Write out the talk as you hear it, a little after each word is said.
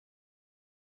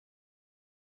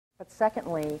But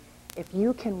secondly, if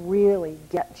you can really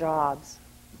get jobs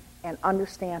and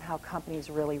understand how companies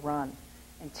really run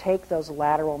and take those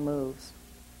lateral moves.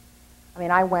 I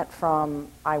mean, I went from,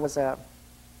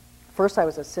 first I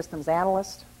was a systems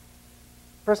analyst.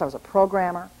 First I was a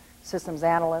programmer, systems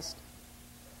analyst.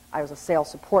 I was a sales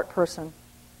support person.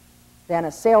 Then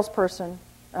a salesperson,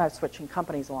 switching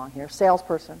companies along here,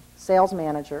 salesperson, sales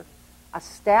manager, a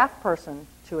staff person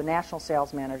to a national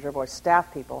sales manager. Boy,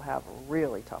 staff people have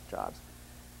really tough jobs.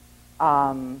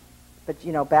 But,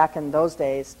 you know, back in those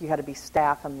days, you had to be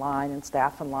staff in line and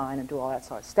do all that.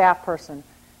 So a staff person,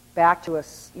 back to a,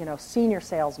 senior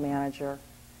sales manager,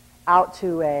 out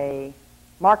to a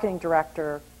marketing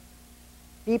director,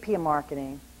 VP of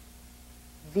marketing,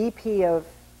 VP of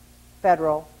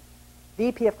federal,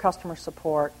 VP of customer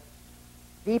support,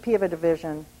 VP of a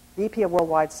division, VP of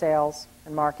worldwide sales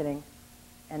and marketing,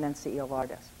 and then CEO of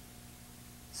Autodesk.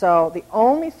 So the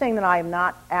only thing that I have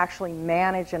not actually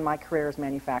managed in my career is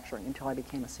manufacturing until I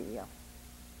became a CEO.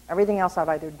 Everything else I've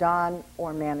either done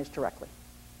or managed directly.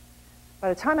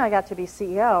 By the time I got to be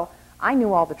CEO, I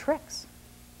knew all the tricks.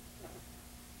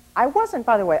 I wasn't,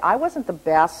 by the way, I wasn't the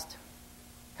best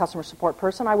customer support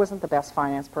person. I wasn't the best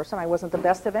finance person. I wasn't the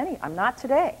best of any. I'm not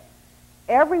today.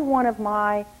 Every one of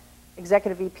my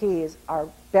executive VPs are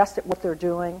best at what they're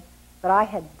doing, but I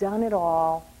had done it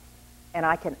all, and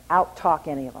I can out-talk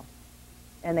any of them,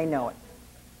 and they know it.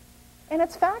 And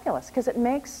it's fabulous, because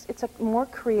it's a more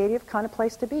creative kind of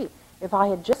place to be. If I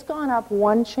had just gone up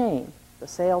one chain, the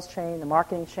sales chain, the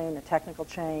marketing chain, the technical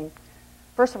chain,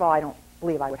 first of all, I don't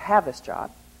believe I would have this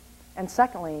job. And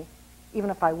secondly, even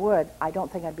if I would, I don't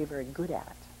think I'd be very good at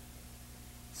it.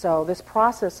 So this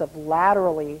process of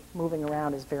laterally moving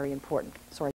around is very important.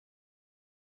 Sorry.